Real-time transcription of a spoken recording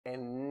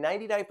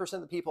And 99%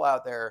 of the people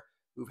out there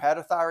who've had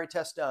a thyroid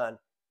test done,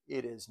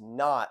 it is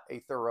not a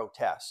thorough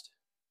test,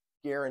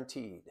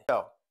 guaranteed.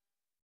 So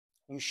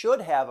you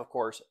should have, of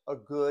course, a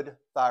good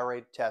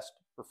thyroid test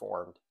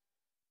performed,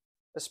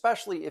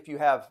 especially if you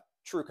have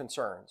true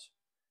concerns.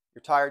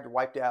 You're tired, you're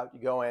wiped out,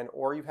 you go in,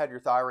 or you've had your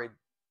thyroid,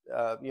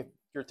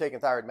 you're taking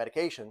thyroid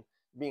medication,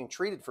 being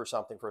treated for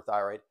something for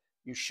thyroid.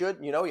 You should,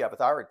 you have a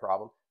thyroid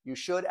problem. You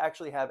should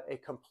actually have a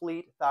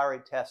complete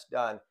thyroid test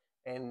done.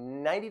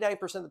 And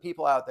 99% of the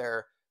people out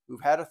there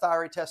who've had a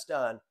thyroid test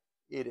done,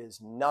 it is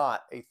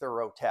not a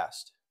thorough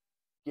test,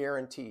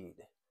 guaranteed.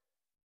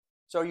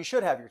 So you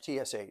should have your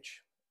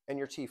TSH and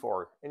your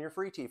T4 and your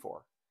free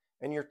T4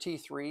 and your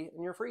T3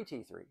 and your free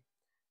T3,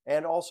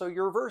 and also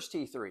your reverse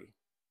T3,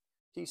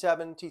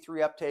 T7,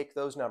 T3 uptake.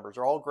 Those numbers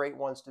are all great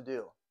ones to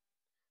do.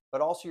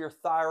 But also your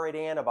thyroid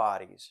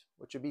antibodies,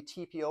 which would be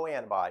TPO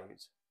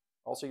antibodies.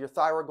 Also your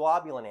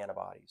thyroglobulin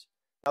antibodies.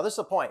 Now this is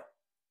the point.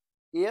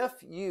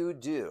 If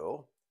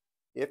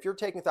you're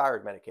taking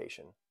thyroid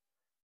medication,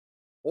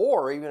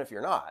 or even if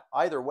you're not,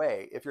 either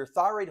way, if your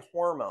thyroid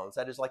hormones,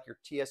 that is like your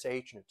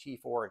TSH and your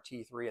T4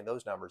 and T3 and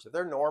those numbers, if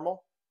they're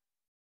normal,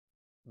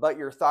 but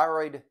your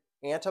thyroid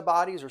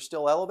antibodies are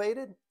still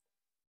elevated,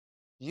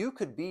 you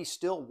could be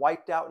still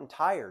wiped out and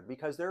tired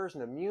because there is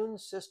an immune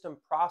system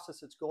process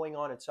that's going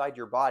on inside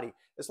your body.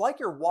 It's like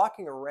you're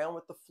walking around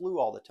with the flu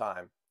all the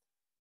time.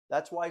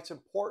 That's why it's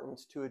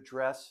important to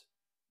address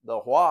the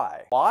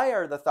why. Why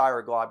are the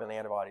thyroglobulin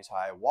antibodies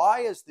high?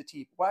 Why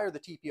are the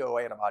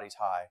TPO antibodies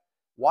high?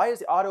 Why is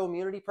the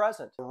autoimmunity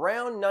present?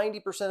 Around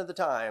 90% of the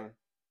time,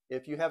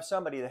 if you have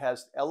somebody that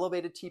has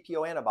elevated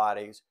TPO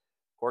antibodies,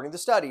 according to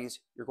studies,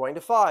 you're going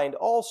to find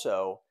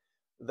also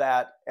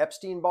that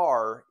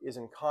Epstein-Barr is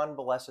in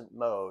convalescent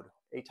mode,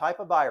 a type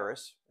of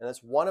virus, and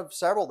it's one of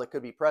several that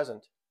could be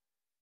present.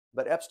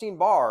 But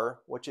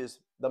Epstein-Barr, which is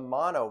the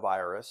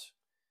monovirus,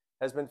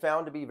 has been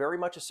found to be very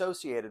much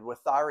associated with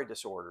thyroid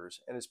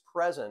disorders and is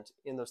present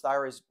in those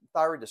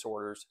thyroid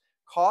disorders,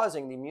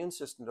 causing the immune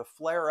system to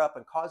flare up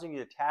and causing you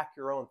to attack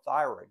your own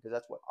thyroid, because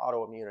that's what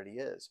autoimmunity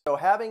is. So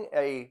having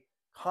a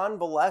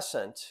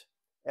convalescent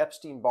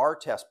Epstein-Barr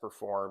test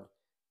performed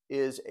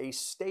is a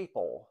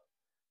staple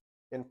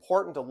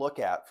important to look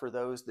at for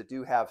those that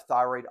do have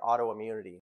thyroid autoimmunity.